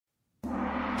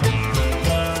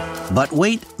But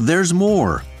wait, there's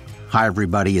more. Hi,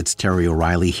 everybody. It's Terry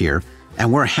O'Reilly here,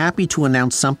 and we're happy to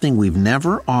announce something we've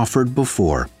never offered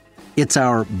before. It's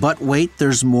our But Wait,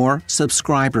 There's More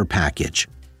subscriber package.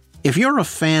 If you're a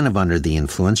fan of Under the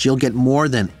Influence, you'll get more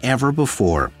than ever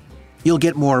before. You'll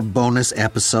get more bonus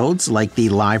episodes like the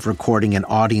live recording and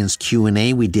audience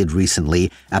Q&A we did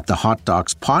recently at the Hot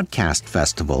Docs Podcast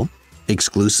Festival,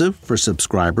 exclusive for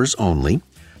subscribers only.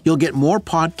 You'll get more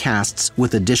podcasts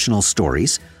with additional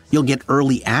stories. You'll get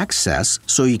early access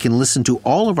so you can listen to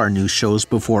all of our new shows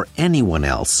before anyone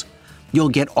else. You'll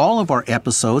get all of our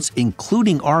episodes,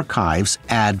 including archives,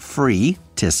 ad-free.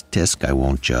 Tisk, tisk, I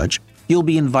won't judge. You'll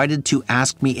be invited to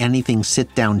Ask Me Anything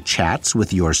sit-down chats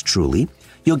with yours truly.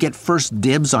 You'll get first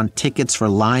dibs on tickets for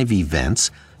live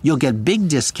events. You'll get big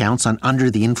discounts on Under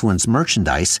the Influence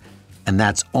merchandise. And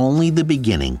that's only the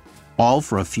beginning, all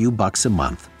for a few bucks a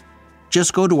month.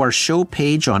 Just go to our show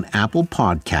page on Apple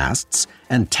Podcasts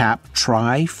and tap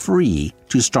Try Free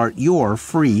to start your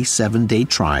free 7-day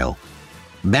trial.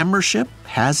 Membership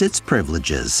has its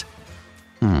privileges.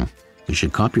 You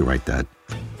should copyright that.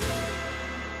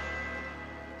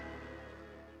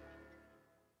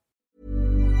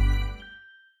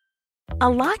 A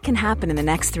lot can happen in the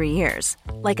next 3 years.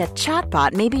 Like a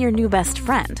chatbot may be your new best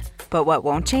friend. But what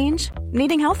won't change?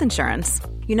 Needing health insurance.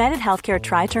 United Healthcare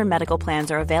Tri-Term Medical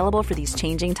Plans are available for these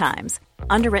changing times.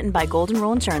 Underwritten by Golden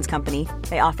Rule Insurance Company,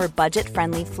 they offer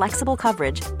budget-friendly, flexible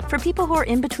coverage for people who are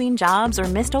in between jobs or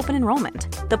missed open enrollment.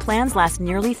 The plans last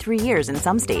nearly 3 years in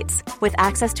some states, with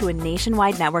access to a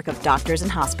nationwide network of doctors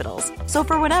and hospitals. So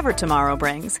for whatever tomorrow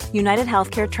brings, United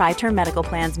Healthcare Tri-Term Medical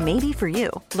Plans may be for you.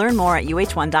 Learn more at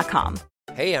uh1.com.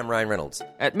 Hey, I'm Ryan Reynolds.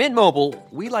 At Mint Mobile,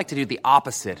 we like to do the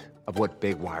opposite of what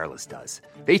Big Wireless does.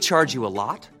 They charge you a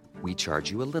lot. We charge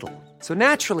you a little. So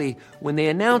naturally, when they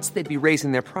announced they'd be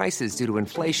raising their prices due to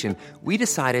inflation, we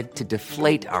decided to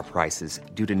deflate our prices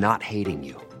due to not hating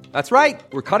you. That's right.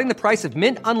 We're cutting the price of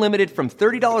Mint Unlimited from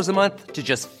 $30 a month to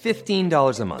just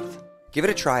 $15 a month. Give it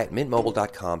a try at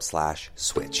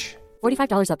mintmobile.com/switch.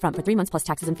 $45 up front for 3 months plus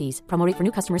taxes and fees. Promo rate for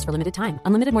new customers for limited time.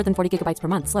 Unlimited more than 40 gigabytes per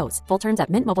month. Slows full terms at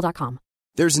mintmobile.com.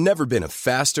 There's never been a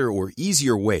faster or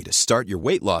easier way to start your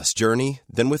weight loss journey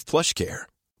than with PlushCare.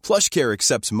 PlushCare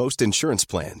accepts most insurance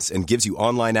plans and gives you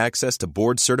online access to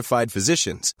board-certified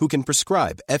physicians who can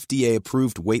prescribe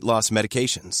FDA-approved weight loss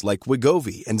medications like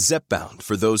Wegovy and Zepbound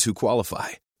for those who qualify.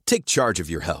 Take charge of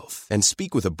your health and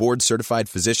speak with a board-certified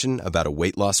physician about a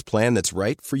weight loss plan that's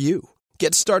right for you.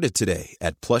 Get started today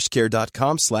at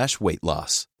plushcare.com/weight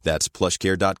loss. That's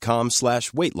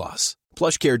plushcare.com/weight loss.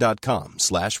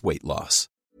 plushcare.com/weight loss.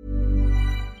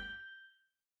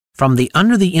 From the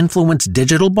Under the Influence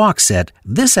digital box set,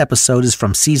 this episode is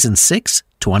from Season 6,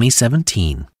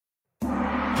 2017.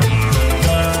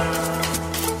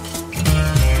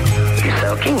 You're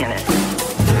soaking in it.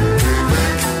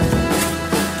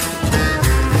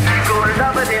 You'll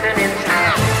love it in an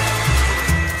instant.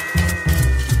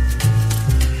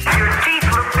 Your teeth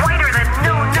look whiter than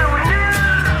new.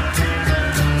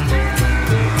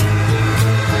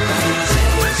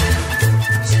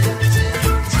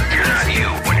 You're not you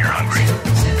when you're hungry.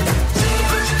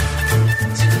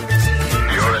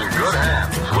 You're in good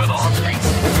hands with Austin.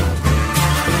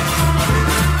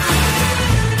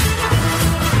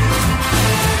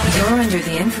 You're Under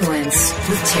the Influence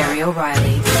with Terry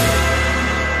O'Reilly.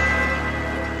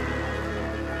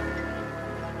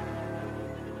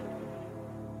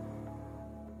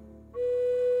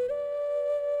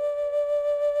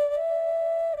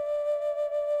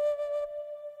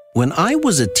 When I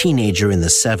was a teenager in the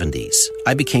 70s,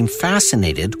 I became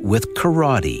fascinated with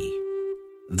karate.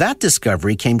 That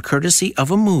discovery came courtesy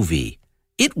of a movie.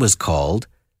 It was called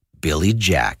Billy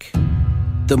Jack.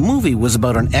 The movie was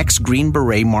about an ex-Green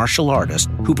Beret martial artist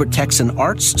who protects an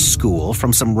arts school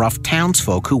from some rough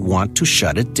townsfolk who want to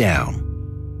shut it down.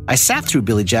 I sat through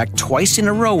Billy Jack twice in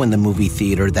a row in the movie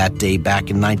theater that day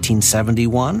back in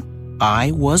 1971.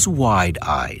 I was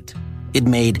wide-eyed. It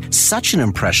made such an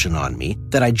impression on me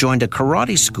that I joined a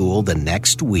karate school the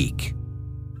next week.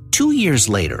 2 years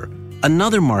later,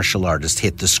 another martial artist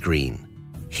hit the screen.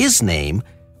 His name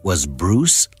was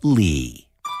Bruce Lee.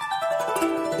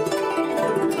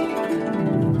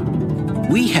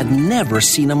 We had never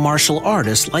seen a martial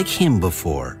artist like him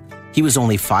before. He was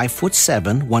only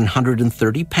 5'7",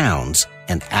 130 pounds,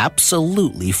 and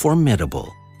absolutely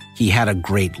formidable. He had a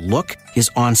great look, his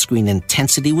on-screen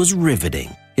intensity was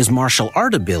riveting, his martial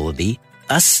art ability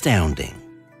astounding.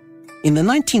 In the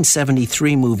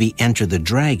 1973 movie Enter the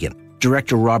Dragon,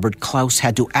 director Robert Klaus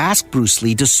had to ask Bruce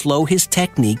Lee to slow his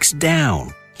techniques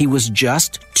down. He was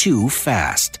just too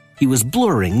fast. He was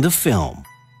blurring the film.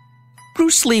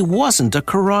 Bruce Lee wasn't a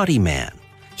karate man.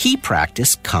 He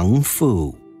practiced kung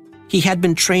fu. He had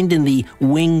been trained in the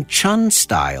Wing Chun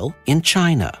style in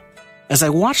China. As I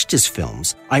watched his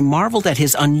films, I marveled at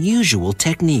his unusual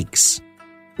techniques.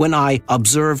 When I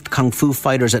observed kung fu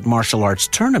fighters at martial arts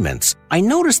tournaments, I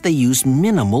noticed they used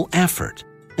minimal effort.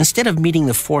 Instead of meeting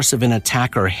the force of an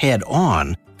attacker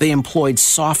head-on, they employed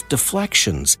soft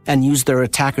deflections and used their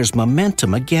attacker's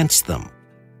momentum against them.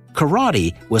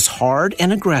 Karate was hard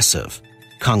and aggressive.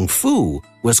 Kung fu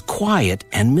was quiet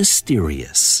and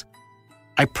mysterious.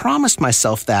 I promised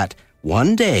myself that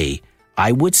one day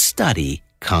I would study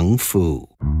kung fu.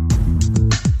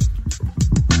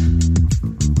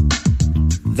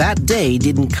 That day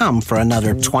didn't come for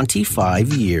another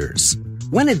 25 years.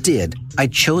 When it did, I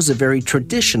chose a very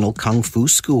traditional kung fu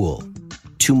school.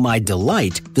 To my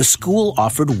delight, the school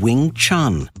offered Wing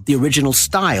Chun, the original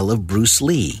style of Bruce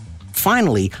Lee.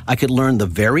 Finally, I could learn the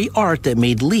very art that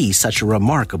made Lee such a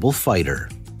remarkable fighter.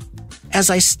 As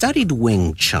I studied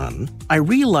Wing Chun, I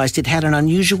realized it had an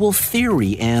unusual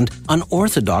theory and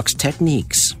unorthodox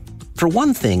techniques. For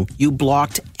one thing, you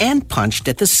blocked and punched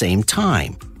at the same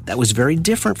time. That was very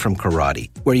different from karate,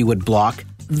 where you would block,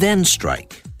 then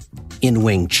strike. In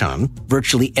Wing Chun,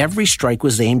 virtually every strike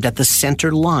was aimed at the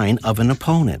center line of an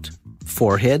opponent.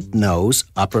 Forehead, nose,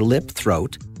 upper lip,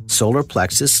 throat, solar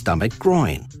plexus, stomach,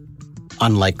 groin.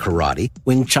 Unlike karate,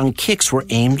 Wing Chun kicks were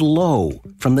aimed low,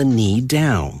 from the knee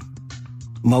down.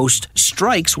 Most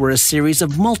strikes were a series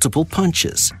of multiple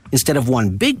punches. Instead of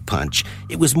one big punch,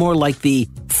 it was more like the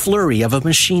flurry of a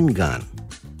machine gun.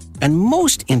 And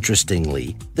most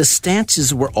interestingly, the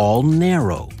stances were all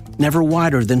narrow, never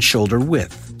wider than shoulder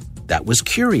width. That was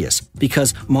curious,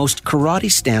 because most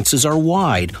karate stances are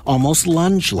wide, almost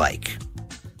lunge-like.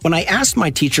 When I asked my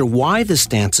teacher why the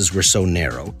stances were so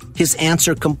narrow, his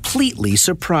answer completely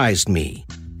surprised me.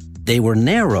 They were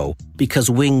narrow because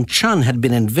Wing Chun had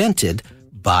been invented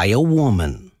by a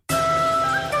woman.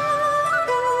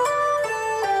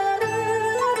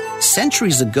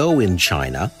 Centuries ago in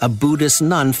China, a Buddhist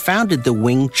nun founded the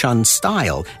Wing Chun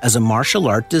style as a martial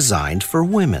art designed for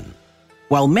women.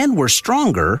 While men were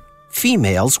stronger,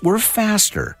 females were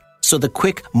faster, so the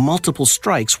quick multiple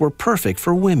strikes were perfect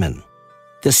for women.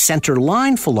 The center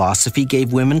line philosophy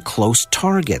gave women close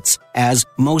targets, as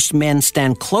most men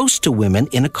stand close to women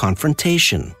in a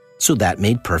confrontation, so that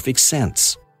made perfect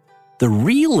sense. The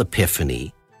real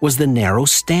epiphany was the narrow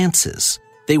stances.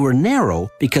 They were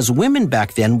narrow because women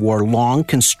back then wore long,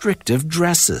 constrictive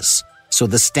dresses, so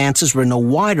the stances were no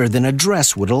wider than a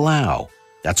dress would allow.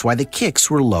 That's why the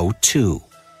kicks were low too.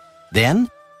 Then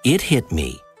it hit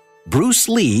me. Bruce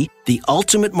Lee, the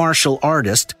ultimate martial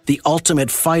artist, the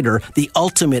ultimate fighter, the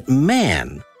ultimate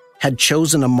man, had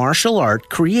chosen a martial art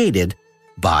created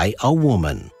by a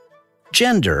woman.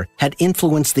 Gender had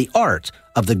influenced the art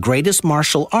of the greatest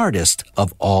martial artist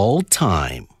of all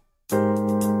time.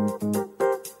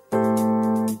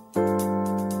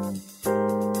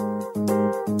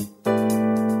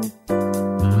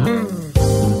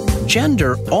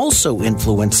 Gender also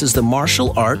influences the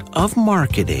martial art of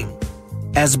marketing.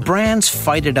 As brands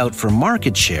fight it out for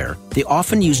market share, they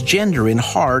often use gender in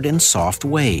hard and soft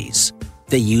ways.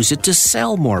 They use it to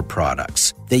sell more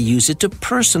products. They use it to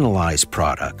personalize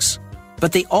products.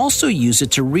 But they also use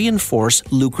it to reinforce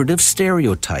lucrative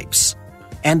stereotypes.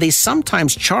 And they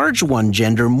sometimes charge one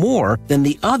gender more than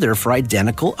the other for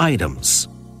identical items.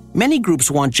 Many groups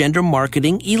want gender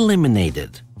marketing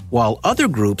eliminated, while other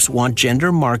groups want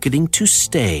gender marketing to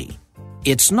stay.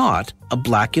 It's not a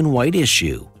black and white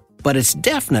issue, but it's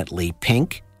definitely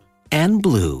pink and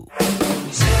blue.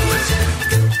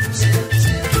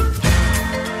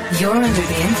 You're under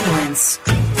the influence.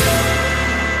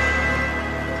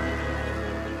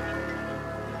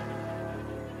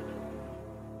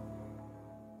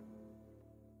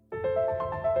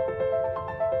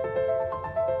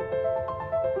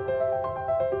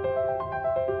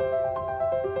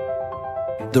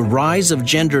 The rise of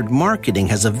gendered marketing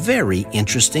has a very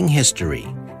interesting history.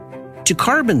 To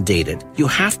carbon date it, you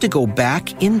have to go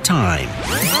back in time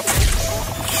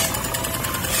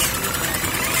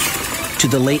to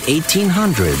the late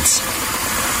 1800s,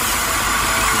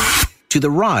 to the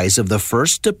rise of the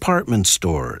first department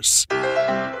stores.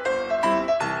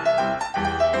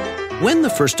 When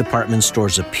the first department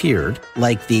stores appeared,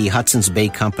 like the Hudson's Bay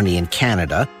Company in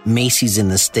Canada, Macy's in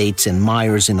the States, and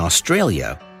Myers in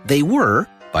Australia, they were,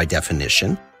 by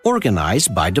definition,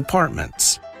 organized by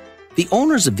departments. The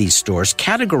owners of these stores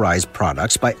categorized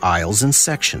products by aisles and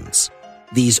sections.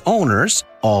 These owners,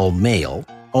 all male,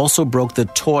 also broke the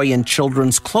toy and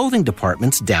children's clothing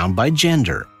departments down by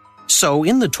gender. So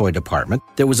in the toy department,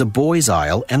 there was a boys'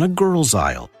 aisle and a girls'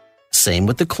 aisle. Same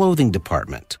with the clothing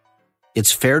department.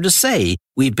 It's fair to say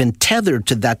we've been tethered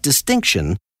to that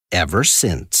distinction ever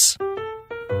since.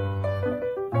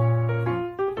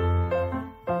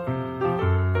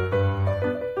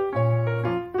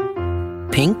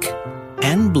 Pink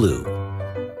and blue.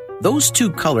 Those two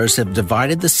colors have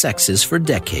divided the sexes for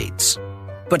decades.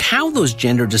 But how those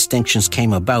gender distinctions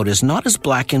came about is not as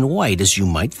black and white as you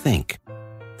might think.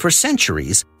 For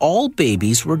centuries, all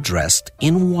babies were dressed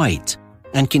in white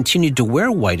and continued to wear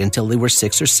white until they were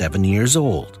 6 or 7 years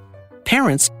old.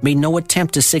 Parents made no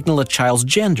attempt to signal a child's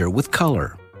gender with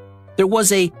color. There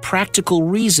was a practical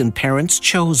reason parents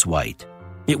chose white.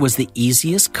 It was the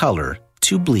easiest color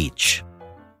to bleach.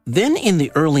 Then in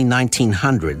the early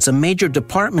 1900s, a major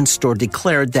department store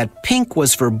declared that pink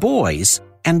was for boys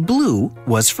and blue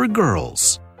was for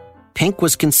girls. Pink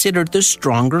was considered the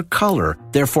stronger color,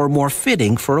 therefore more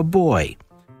fitting for a boy.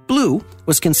 Blue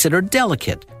was considered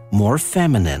delicate, more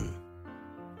feminine.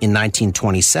 In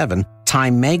 1927,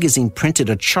 Time magazine printed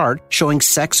a chart showing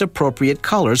sex-appropriate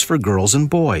colors for girls and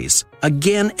boys,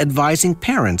 again advising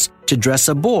parents to dress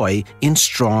a boy in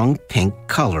strong pink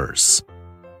colors.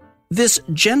 This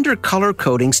gender color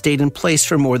coding stayed in place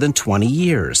for more than 20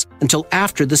 years, until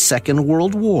after the Second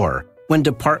World War, when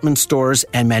department stores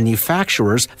and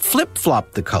manufacturers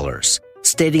flip-flopped the colors,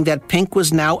 stating that pink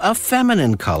was now a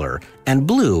feminine color and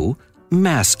blue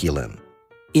masculine.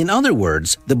 In other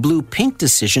words, the blue-pink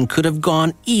decision could have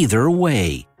gone either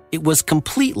way. It was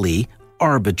completely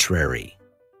arbitrary.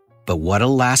 But what a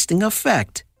lasting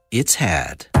effect it's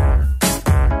had.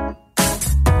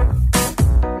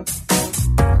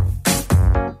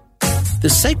 The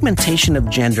segmentation of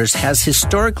genders has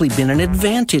historically been an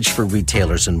advantage for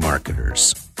retailers and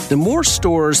marketers. The more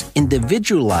stores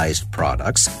individualized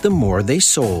products, the more they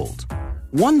sold.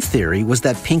 One theory was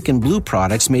that pink and blue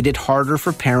products made it harder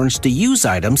for parents to use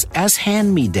items as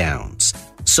hand-me-downs.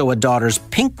 So a daughter's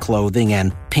pink clothing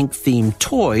and pink-themed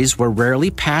toys were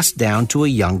rarely passed down to a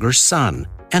younger son,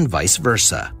 and vice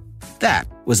versa. That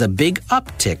was a big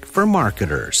uptick for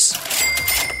marketers.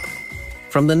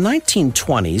 From the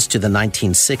 1920s to the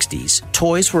 1960s,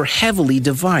 toys were heavily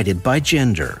divided by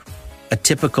gender. A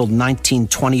typical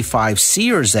 1925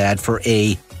 Sears ad for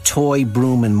a toy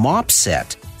broom and mop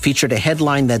set featured a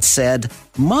headline that said,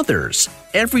 "Mothers,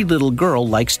 every little girl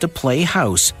likes to play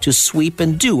house, to sweep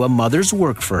and do a mother's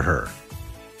work for her."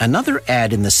 Another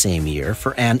ad in the same year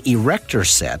for an erector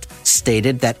set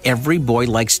stated that every boy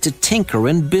likes to tinker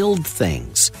and build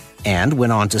things, and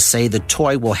went on to say the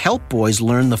toy will help boys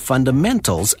learn the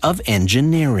fundamentals of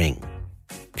engineering.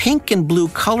 Pink and blue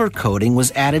color coding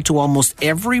was added to almost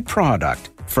every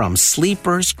product, from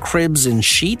sleepers, cribs, and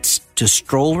sheets to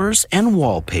strollers and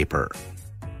wallpaper.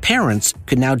 Parents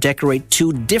could now decorate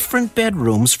 2 different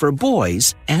bedrooms for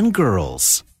boys and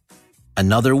girls.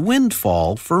 Another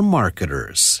windfall for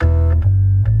marketers.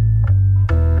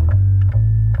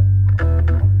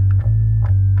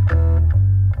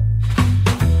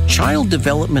 Child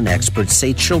development experts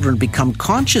say children become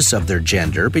conscious of their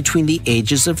gender between the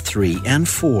ages of 3 and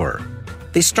 4.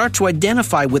 They start to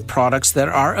identify with products that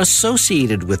are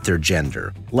associated with their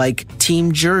gender, like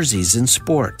team jerseys in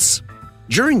sports.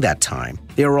 During that time,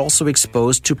 they are also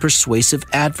exposed to persuasive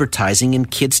advertising in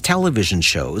kids' television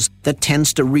shows that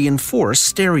tends to reinforce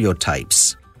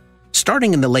stereotypes.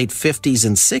 Starting in the late 50s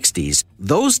and 60s,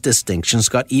 those distinctions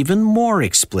got even more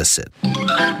explicit.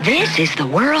 This is the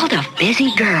world of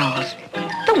busy girls.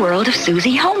 The world of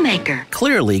Susie Homemaker.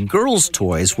 Clearly, girls'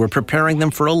 toys were preparing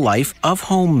them for a life of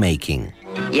homemaking.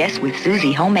 Yes, with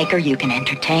Susie Homemaker, you can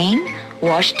entertain,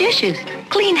 wash dishes,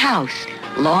 clean house,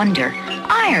 launder,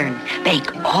 iron, bake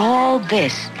all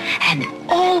this, and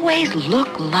always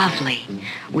look lovely.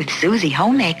 With Susie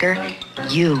Homemaker,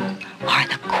 you are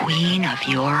the queen of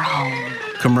your home.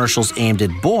 Commercials aimed at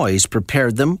boys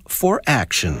prepared them for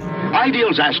action.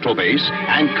 Ideal's Astrobase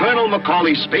and Colonel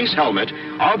Macaulay's space helmet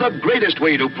are the greatest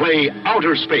way to play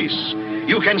outer space.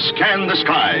 You can scan the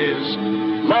skies,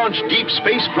 launch deep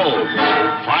space probes,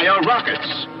 fire rockets,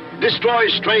 destroy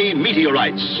stray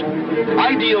meteorites.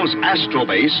 Ideal's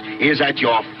Astrobase is at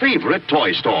your favorite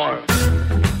toy store.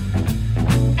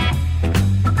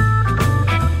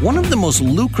 One of the most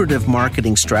lucrative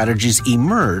marketing strategies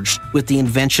emerged with the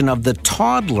invention of the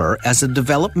toddler as a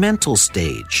developmental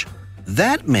stage.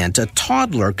 That meant a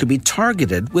toddler could be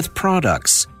targeted with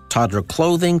products, toddler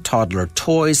clothing, toddler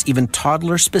toys, even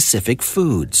toddler-specific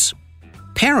foods.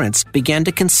 Parents began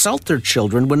to consult their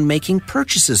children when making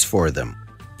purchases for them.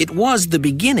 It was the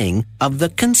beginning of the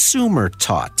consumer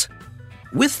tot.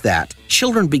 With that,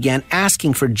 children began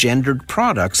asking for gendered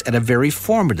products at a very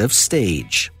formative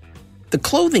stage. The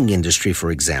clothing industry,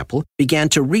 for example, began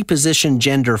to reposition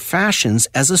gender fashions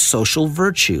as a social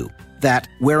virtue, that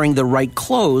wearing the right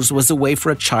clothes was a way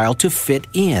for a child to fit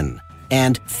in,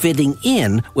 and fitting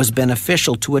in was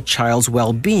beneficial to a child's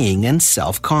well-being and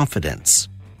self-confidence.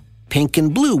 Pink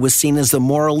and blue was seen as the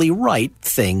morally right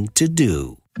thing to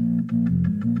do.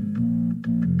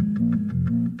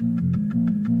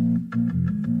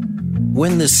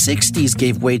 When the 60s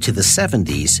gave way to the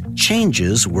 70s,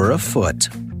 changes were afoot.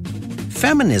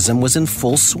 Feminism was in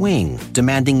full swing,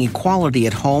 demanding equality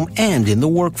at home and in the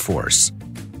workforce.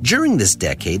 During this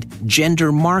decade,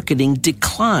 gender marketing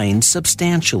declined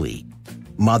substantially.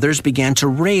 Mothers began to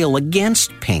rail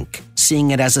against pink,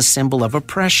 seeing it as a symbol of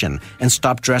oppression, and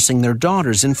stopped dressing their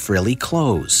daughters in frilly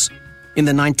clothes. In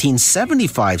the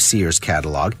 1975 Sears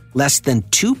catalog, less than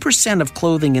 2% of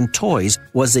clothing and toys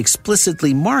was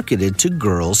explicitly marketed to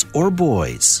girls or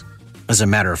boys. As a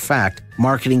matter of fact,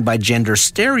 marketing by gender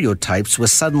stereotypes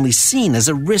was suddenly seen as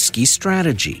a risky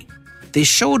strategy. They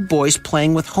showed boys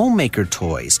playing with homemaker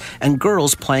toys and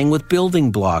girls playing with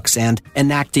building blocks and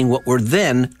enacting what were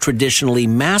then traditionally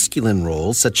masculine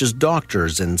roles such as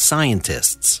doctors and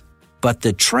scientists. But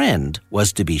the trend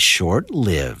was to be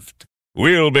short-lived.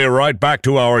 We'll be right back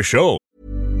to our show.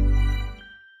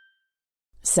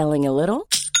 Selling a little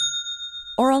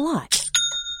or a lot?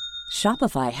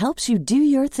 Shopify helps you do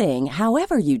your thing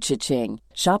however you cha-ching.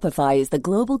 Shopify is the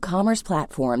global commerce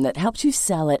platform that helps you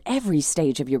sell at every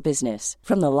stage of your business.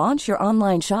 From the launch your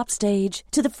online shop stage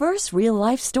to the first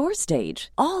real-life store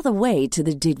stage, all the way to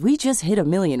the did we just hit a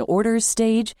million orders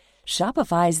stage.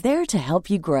 Shopify is there to help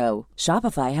you grow.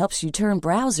 Shopify helps you turn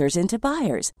browsers into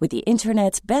buyers with the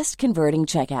internet's best converting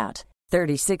checkout.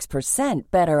 36%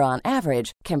 better on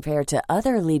average compared to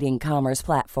other leading commerce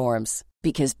platforms.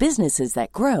 Because businesses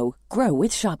that grow, grow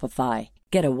with Shopify.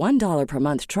 Get a $1 per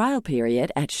month trial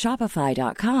period at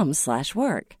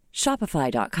shopify.com/work.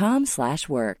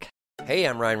 Shopify.com/work. Hey,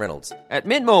 I'm Ryan Reynolds. At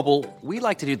Mint Mobile, we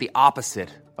like to do the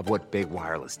opposite of what Big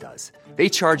Wireless does. They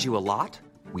charge you a lot.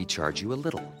 We charge you a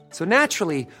little. So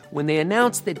naturally, when they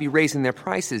announced they'd be raising their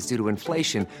prices due to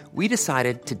inflation, we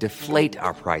decided to deflate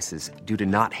our prices due to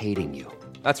not hating you.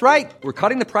 That's right. We're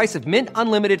cutting the price of Mint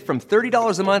Unlimited from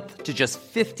 $30 a month to just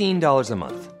 $15 a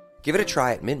month. Give it a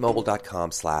try at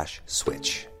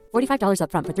mintmobile.com/switch. $45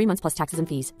 up front for 3 months plus taxes and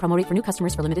fees. Promo rate for new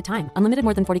customers for limited time. Unlimited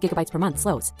more than 40 gigabytes per month.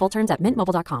 Slows full terms at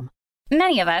mintmobile.com.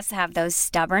 Many of us have those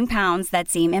stubborn pounds that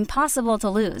seem impossible to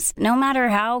lose, no matter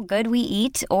how good we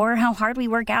eat or how hard we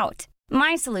work out.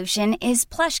 My solution is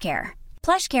PlushCare.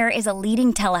 PlushCare is a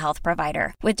leading telehealth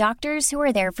provider with doctors who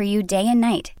are there for you day and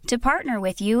night to partner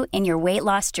with you in your weight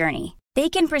loss journey. They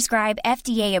can prescribe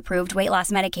FDA-approved weight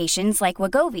loss medications like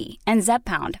Wegovy and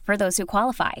Zepbound for those who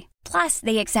qualify. Plus,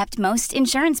 they accept most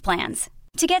insurance plans.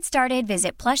 To get started,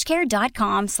 visit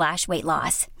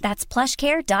plushcare.com/weightloss. That's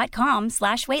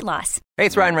plushcare.com/weightloss. Hey,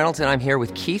 it's Ryan Reynolds, and I'm here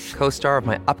with Keith, co-star of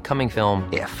my upcoming film,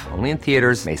 If, only in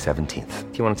theaters May 17th.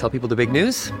 Do you want to tell people the big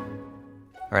news?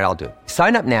 All right, I'll do it.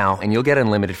 Sign up now and you'll get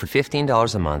unlimited for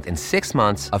 $15 a month and 6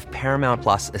 months of Paramount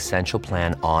Plus Essential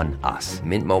Plan on us.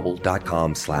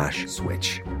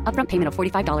 MintMobile.com/switch. Upfront payment of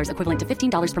 $45 equivalent to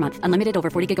 $15 per month. Unlimited over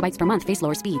 40 gigabytes per month. Face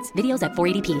lower speeds. Videos at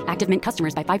 480p. Active Mint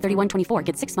customers by 531.24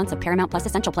 get 6 months of Paramount Plus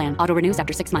Essential Plan. Auto renews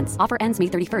after 6 months. Offer ends May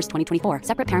 31st, 2024.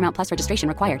 Separate Paramount Plus registration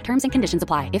required. Terms and conditions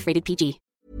apply if rated PG.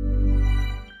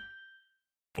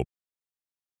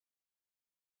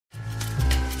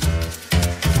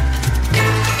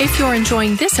 If you're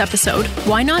enjoying this episode,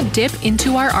 why not dip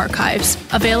into our archives,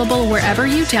 available wherever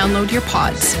you download your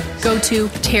pods. Go to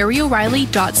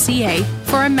terryoreilly.ca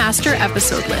for a master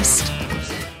episode list.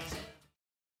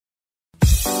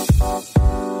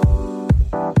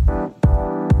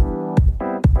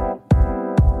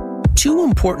 Two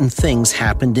important things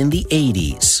happened in the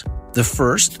 80s. The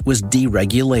first was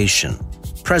deregulation.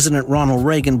 President Ronald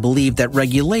Reagan believed that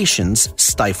regulations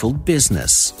stifled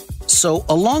business. So,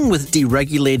 along with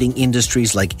deregulating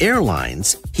industries like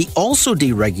airlines, he also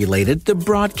deregulated the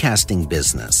broadcasting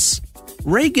business.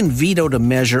 Reagan vetoed a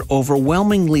measure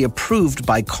overwhelmingly approved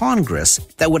by Congress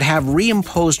that would have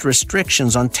reimposed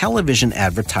restrictions on television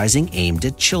advertising aimed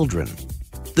at children.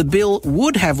 The bill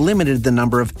would have limited the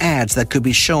number of ads that could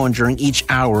be shown during each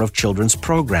hour of children's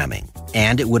programming,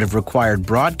 and it would have required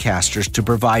broadcasters to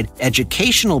provide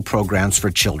educational programs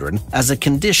for children as a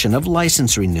condition of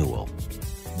license renewal.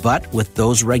 But with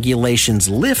those regulations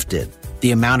lifted,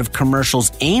 the amount of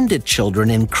commercials aimed at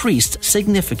children increased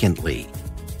significantly.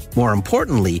 More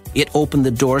importantly, it opened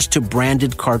the doors to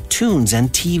branded cartoons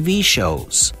and TV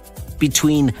shows.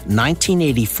 Between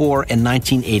 1984 and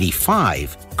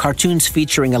 1985, cartoons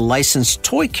featuring a licensed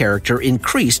toy character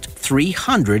increased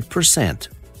 300%.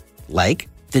 like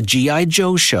the G.I.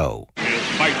 Joe show. We'll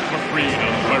fight for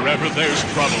freedom wherever there's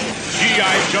trouble.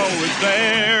 G.I. Joe is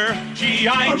there.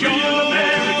 G.I. Joe,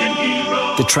 American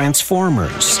hero. The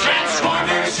Transformers.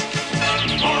 Transformers,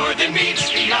 more than meets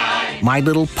the eye. My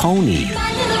Little Pony.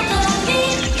 My little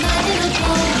pony, my little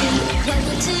pony. What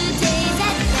will today's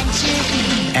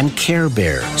adventure be? And Care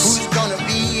Bears. Who's gonna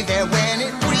be there when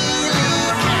it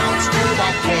really counts? To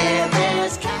that Care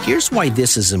Bears count? Here's why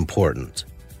this is important.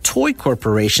 Toy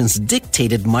corporations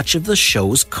dictated much of the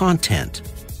show's content.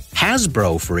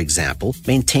 Hasbro, for example,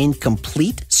 maintained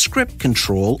complete script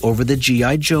control over the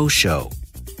G.I. Joe show.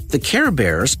 The Care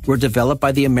Bears were developed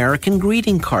by the American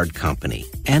Greeting Card Company,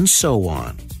 and so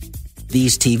on.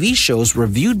 These TV shows were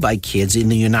viewed by kids in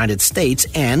the United States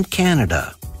and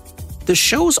Canada. The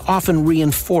shows often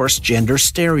reinforced gender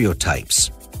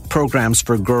stereotypes. Programs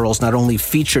for girls not only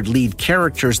featured lead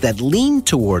characters that leaned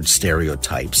towards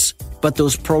stereotypes, but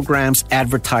those programs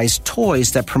advertised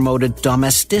toys that promoted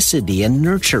domesticity and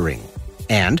nurturing.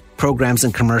 And programs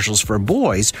and commercials for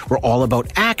boys were all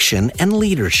about action and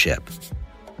leadership.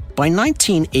 By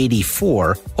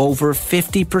 1984, over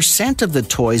 50% of the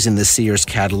toys in the Sears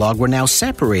catalog were now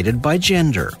separated by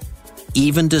gender.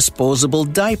 Even disposable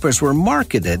diapers were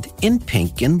marketed in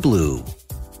pink and blue.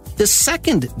 The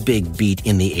second big beat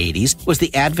in the 80s was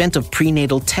the advent of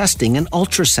prenatal testing and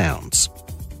ultrasounds.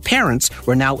 Parents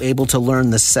were now able to learn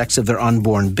the sex of their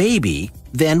unborn baby,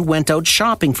 then went out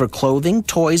shopping for clothing,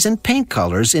 toys, and paint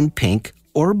colors in pink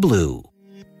or blue.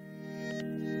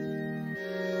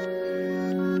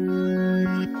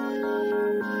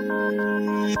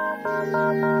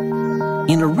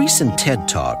 In a recent TED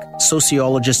Talk,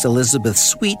 sociologist Elizabeth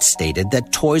Sweet stated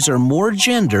that toys are more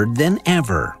gendered than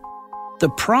ever. The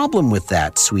problem with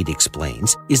that, Sweet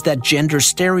explains, is that gender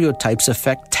stereotypes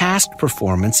affect task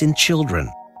performance in children.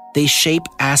 They shape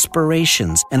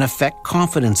aspirations and affect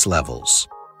confidence levels.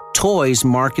 Toys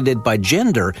marketed by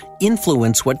gender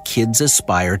influence what kids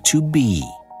aspire to be.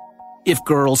 If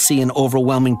girls see an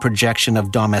overwhelming projection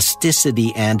of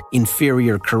domesticity and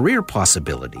inferior career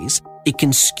possibilities, it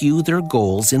can skew their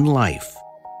goals in life.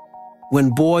 When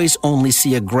boys only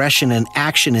see aggression and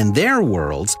action in their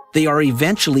worlds, they are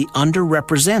eventually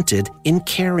underrepresented in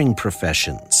caring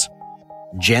professions.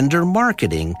 Gender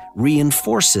marketing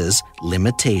reinforces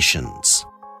limitations.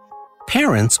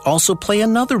 Parents also play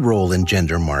another role in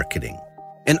gender marketing.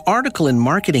 An article in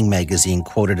Marketing Magazine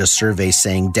quoted a survey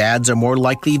saying dads are more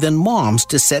likely than moms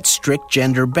to set strict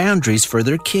gender boundaries for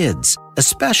their kids,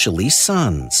 especially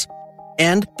sons.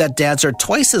 And that dads are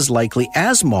twice as likely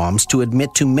as moms to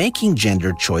admit to making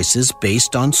gender choices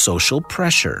based on social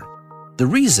pressure. The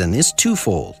reason is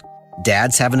twofold.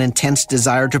 Dads have an intense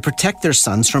desire to protect their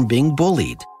sons from being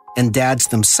bullied, and dads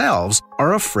themselves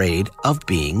are afraid of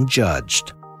being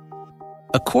judged.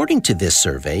 According to this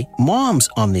survey, moms,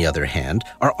 on the other hand,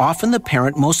 are often the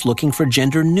parent most looking for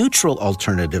gender-neutral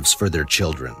alternatives for their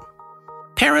children.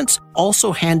 Parents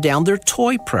also hand down their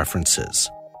toy preferences.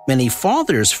 Many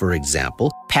fathers, for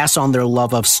example, pass on their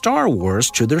love of Star Wars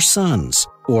to their sons,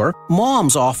 or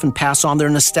moms often pass on their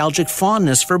nostalgic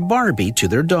fondness for Barbie to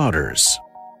their daughters.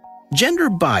 Gender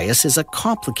bias is a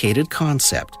complicated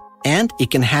concept, and it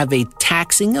can have a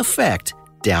taxing effect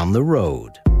down the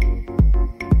road.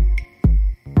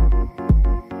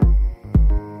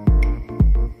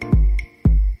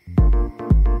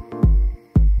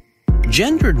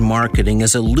 Gendered marketing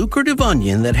is a lucrative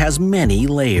onion that has many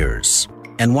layers.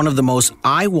 And one of the most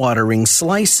eye-watering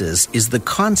slices is the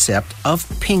concept of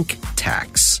pink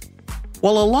tax.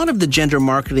 While a lot of the gender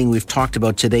marketing we've talked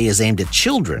about today is aimed at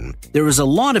children, there is a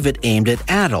lot of it aimed at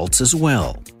adults as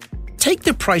well. Take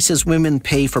the prices women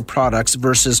pay for products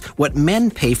versus what men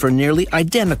pay for nearly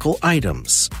identical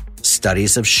items.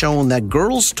 Studies have shown that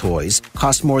girls' toys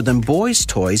cost more than boys'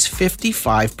 toys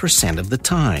 55% of the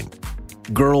time.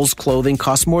 Girls' clothing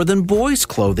costs more than boys'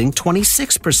 clothing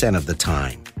 26% of the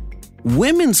time.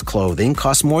 Women's clothing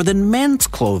costs more than men's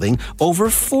clothing over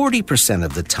 40%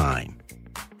 of the time.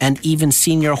 And even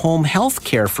senior home health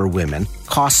care for women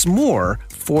costs more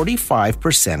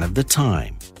 45% of the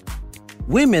time.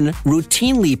 Women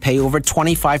routinely pay over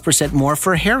 25% more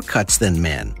for haircuts than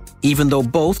men, even though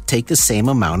both take the same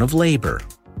amount of labor.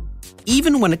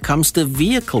 Even when it comes to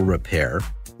vehicle repair,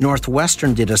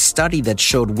 Northwestern did a study that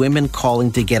showed women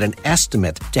calling to get an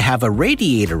estimate to have a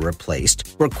radiator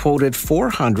replaced were quoted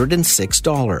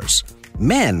 $406.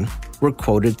 Men were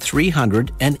quoted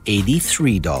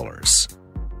 $383.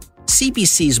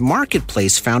 CBC's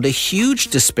Marketplace found a huge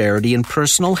disparity in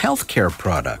personal health care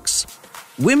products.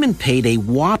 Women paid a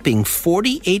whopping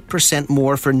 48%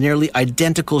 more for nearly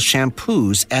identical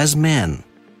shampoos as men.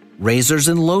 razors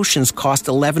and lotions cost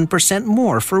 11%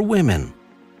 more for women.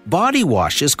 Body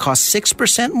washes cost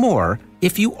 6% more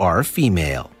if you are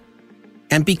female.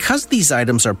 And because these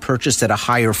items are purchased at a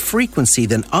higher frequency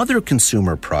than other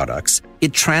consumer products,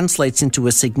 it translates into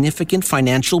a significant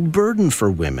financial burden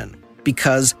for women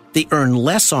because they earn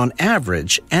less on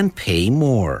average and pay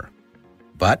more.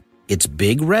 But it's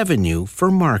big revenue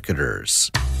for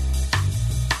marketers.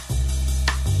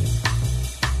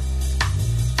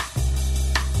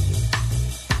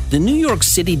 The New York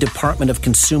City Department of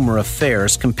Consumer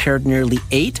Affairs compared nearly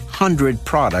 800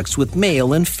 products with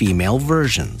male and female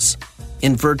versions.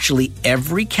 In virtually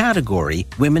every category,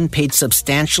 women paid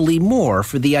substantially more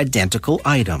for the identical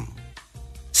item.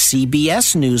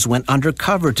 CBS News went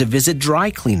undercover to visit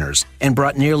dry cleaners and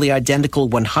brought nearly identical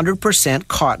 100%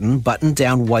 cotton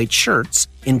button-down white shirts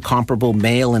in comparable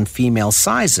male and female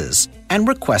sizes and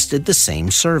requested the same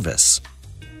service.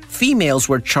 Females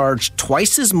were charged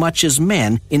twice as much as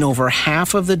men in over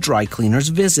half of the dry cleaners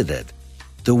visited.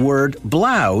 The word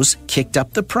blouse kicked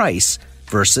up the price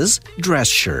versus dress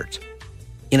shirt.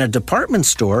 In a department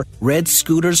store, red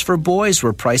scooters for boys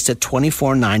were priced at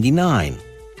 $24.99.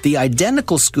 The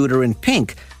identical scooter in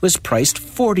pink was priced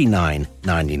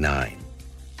 $49.99.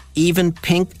 Even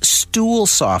pink stool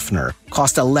softener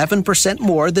cost 11%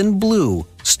 more than blue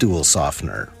stool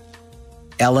softener.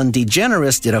 Ellen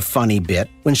DeGeneres did a funny bit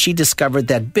when she discovered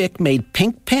that Bic made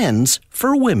pink pens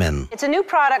for women. It's a new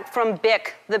product from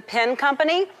Bic, the pen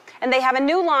company, and they have a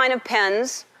new line of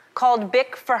pens called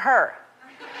Bic for Her.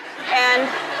 And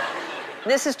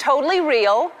this is totally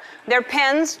real. They're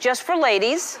pens just for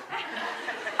ladies.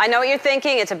 I know what you're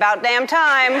thinking, it's about damn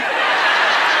time.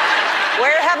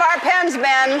 Where have our pens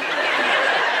been?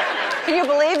 Can you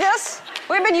believe this?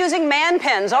 We've been using man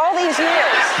pens all these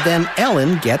years. Then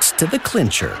Ellen gets to the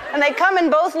clincher. And they come in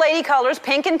both lady colors,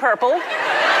 pink and purple.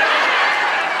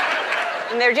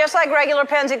 And they're just like regular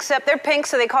pens, except they're pink,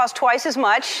 so they cost twice as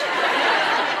much.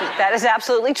 That is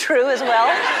absolutely true as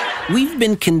well. We've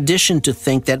been conditioned to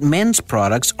think that men's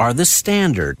products are the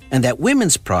standard and that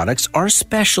women's products are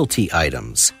specialty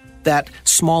items, that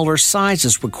smaller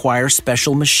sizes require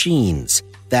special machines,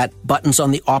 that buttons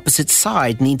on the opposite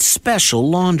side need special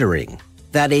laundering,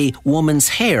 that a woman's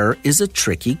hair is a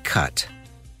tricky cut.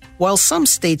 While some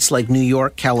states like New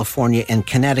York, California, and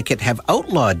Connecticut have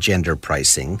outlawed gender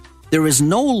pricing, there is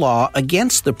no law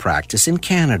against the practice in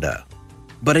Canada.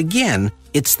 But again,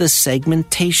 it's the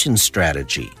segmentation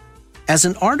strategy. As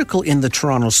an article in the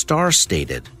Toronto Star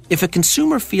stated, if a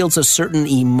consumer feels a certain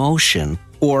emotion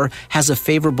or has a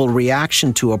favorable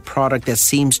reaction to a product that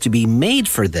seems to be made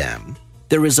for them,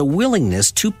 there is a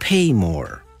willingness to pay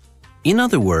more. In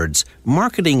other words,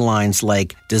 marketing lines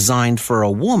like "designed for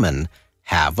a woman"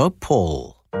 have a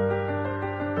pull.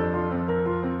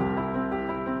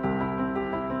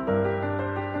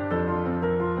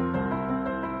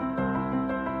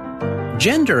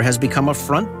 Gender has become a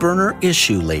front-burner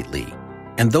issue lately,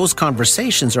 and those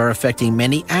conversations are affecting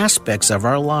many aspects of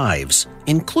our lives,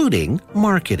 including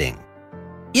marketing.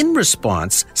 In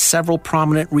response, several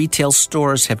prominent retail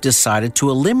stores have decided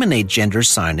to eliminate gender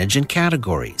signage and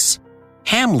categories.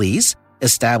 Hamleys,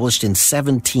 established in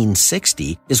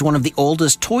 1760, is one of the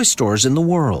oldest toy stores in the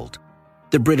world.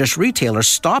 The British retailer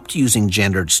stopped using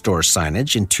gendered store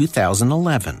signage in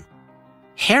 2011.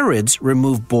 Harrods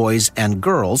removed boys and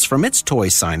girls from its toy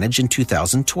signage in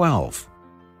 2012.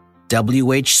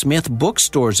 W.H. Smith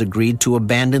bookstores agreed to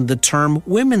abandon the term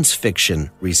women's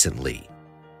fiction recently.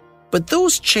 But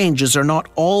those changes are not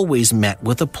always met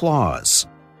with applause.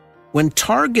 When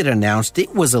Target announced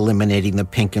it was eliminating the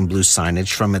pink and blue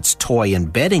signage from its toy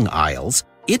and bedding aisles,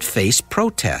 it faced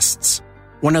protests.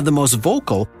 One of the most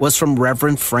vocal was from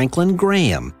Reverend Franklin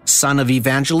Graham, son of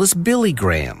evangelist Billy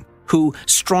Graham, who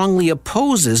strongly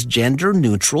opposes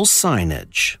gender-neutral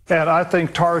signage. And I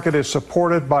think Target is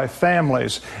supported by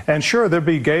families. And sure, there'll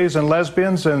be gays and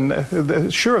lesbians,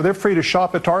 and sure, they're free to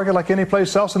shop at Target like any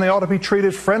place else, and they ought to be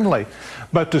treated friendly.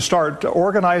 But to start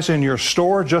organizing your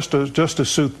store just to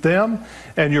suit them,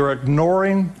 and you're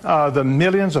ignoring the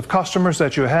millions of customers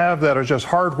that you have that are just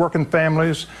hard-working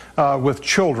families with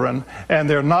children, and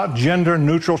they're not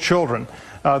gender-neutral children.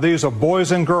 These are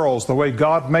boys and girls, the way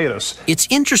God made us. It's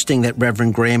interesting that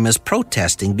Reverend Graham is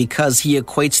protesting because he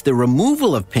equates the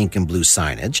removal of pink and blue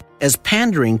signage as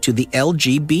pandering to the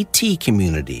LGBT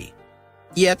community.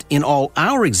 Yet, in all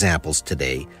our examples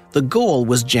today, the goal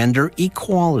was gender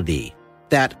equality.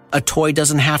 That a toy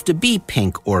doesn't have to be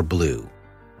pink or blue.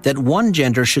 That one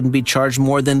gender shouldn't be charged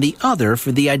more than the other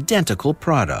for the identical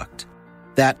product.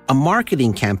 That a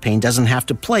marketing campaign doesn't have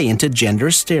to play into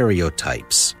gender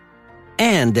stereotypes.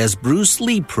 And as Bruce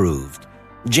Lee proved,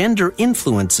 Gender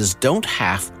influences don't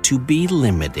have to be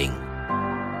limiting.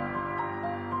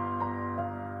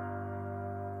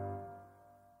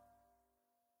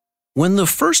 When the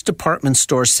first department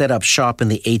store set up shop in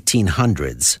the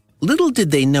 1800s, little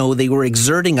did they know they were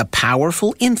exerting a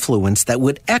powerful influence that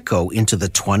would echo into the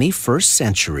 21st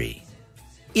century.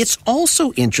 It's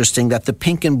also interesting that the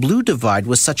pink and blue divide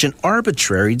was such an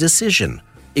arbitrary decision.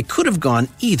 It could have gone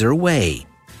either way.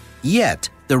 Yet,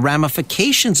 the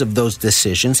ramifications of those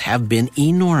decisions have been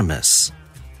enormous.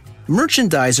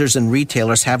 Merchandisers and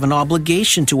retailers have an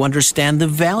obligation to understand the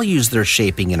values they're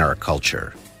shaping in our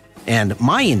culture. And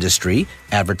my industry,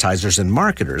 advertisers and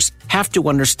marketers, have to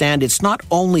understand it's not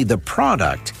only the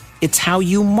product, it's how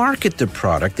you market the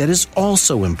product that is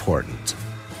also important.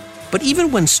 But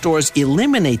even when stores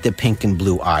eliminate the pink and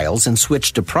blue aisles and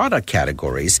switch to product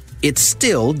categories, it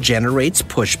still generates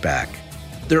pushback.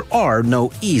 There are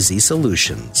no easy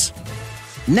solutions.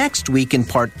 Next week, in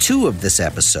part 2 of this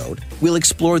episode, we'll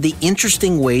explore the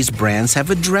interesting ways brands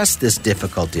have addressed this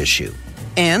difficult issue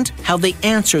and how they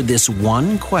answer this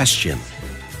one question.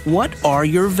 What are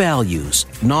your values?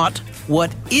 Not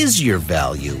what is your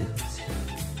value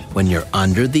when you're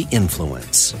under the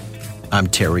influence. I'm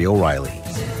Terry O'Reilly.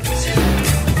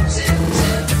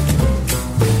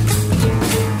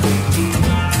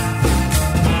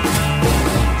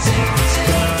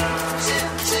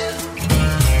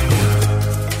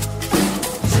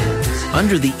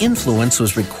 Under the Influence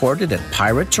was recorded at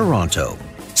Pirate Toronto.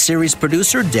 Series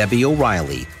producer Debbie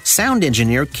O'Reilly. Sound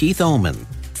engineer Keith Oman.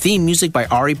 Theme music by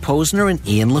Ari Posner and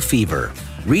Ian Lefevre.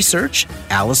 Research,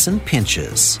 Allison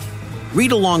Pinches.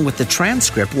 Read along with the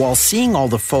transcript while seeing all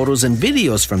the photos and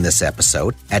videos from this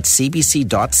episode at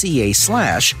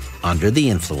cbc.ca/Under the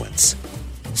Influence.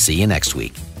 See you next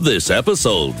week. This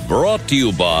episode brought to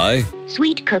you by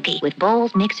Sweet Cookie with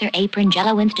bowls, mixer, apron,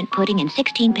 Jell-O instant pudding, and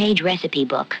 16-page recipe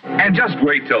book. And just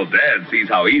wait till Dad sees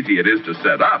how easy it is to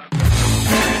set up.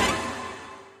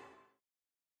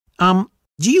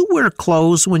 Do you wear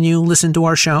clothes when you listen to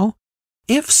our show?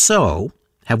 If so,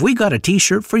 have we got a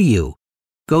t-shirt for you?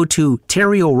 Go to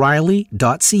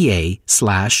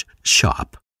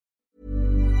terryoreilly.ca/shop.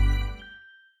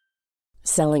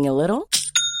 Selling a little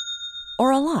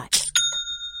or a lot?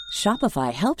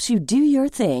 Shopify helps you do your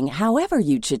thing however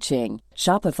you cha-ching.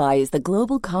 Shopify is the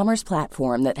global commerce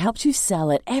platform that helps you sell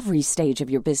at every stage of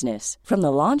your business. From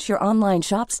the launch your online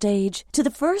shop stage to the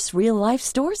first real-life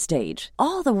store stage,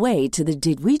 all the way to the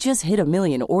did we just hit a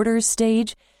million orders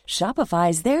stage. Shopify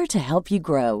is there to help you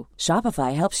grow.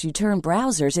 Shopify helps you turn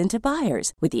browsers into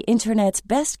buyers with the internet's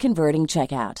best converting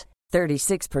checkout.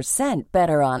 36%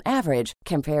 better on average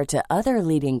compared to other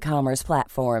leading commerce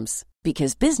platforms.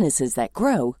 Because businesses that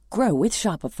grow, grow with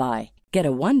Shopify. Get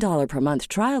a $1 per month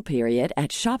trial period at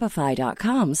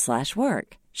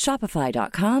shopify.com/work.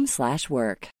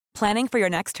 Shopify.com/work. Planning for your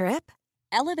next trip?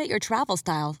 Elevate your travel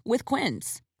style with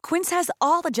Quince. Quince has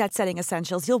all the jet-setting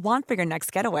essentials you'll want for your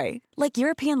next getaway, like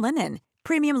European linen,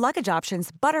 premium luggage options,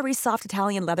 buttery soft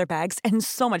Italian leather bags, and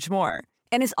so much more.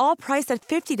 And is all priced at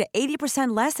 50 to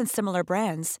 80% less than similar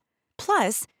brands.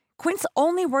 Plus, Quince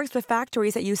only works with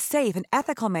factories that use safe and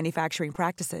ethical manufacturing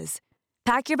practices.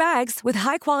 Pack your bags with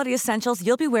high-quality essentials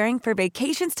you'll be wearing for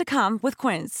vacations to come with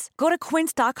Quince. Go to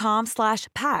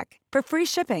quince.com/pack for free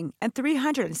shipping and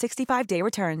 365-day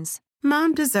returns.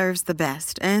 Mom deserves the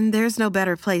best, and there's no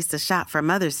better place to shop for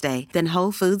Mother's Day than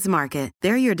Whole Foods Market.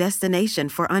 They're your destination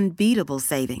for unbeatable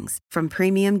savings, from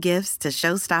premium gifts to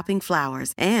show-stopping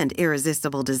flowers and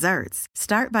irresistible desserts.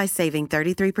 Start by saving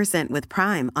 33% with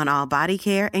Prime on all body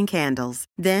care and candles.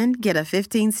 Then get a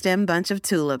 15-stem bunch of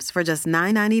tulips for just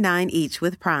 $9.99 each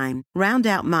with Prime. Round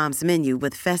out Mom's menu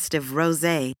with festive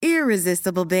rosé,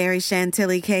 irresistible berry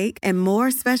chantilly cake, and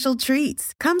more special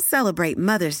treats. Come celebrate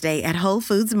Mother's Day at Whole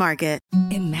Foods Market.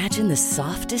 Imagine the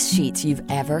softest sheets you've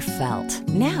ever felt.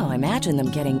 Now imagine them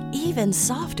getting even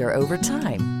softer over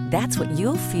time. That's what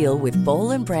you'll feel with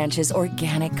Boll & Branch's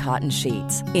organic cotton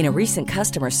sheets. In a recent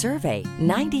customer survey,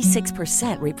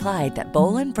 96% replied that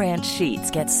Boll & Branch sheets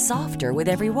get softer with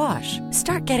every wash.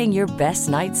 Start getting your best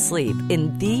night's sleep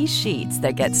in these sheets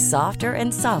that get softer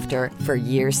and softer for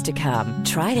years to come.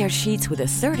 Try their sheets with a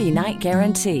 30-night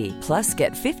guarantee. Plus,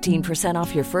 get 15%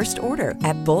 off your first order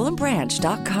at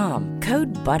bollandbranch.com.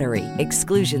 Code BUTTERY.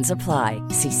 Exclusions apply.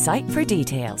 See site for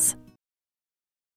details.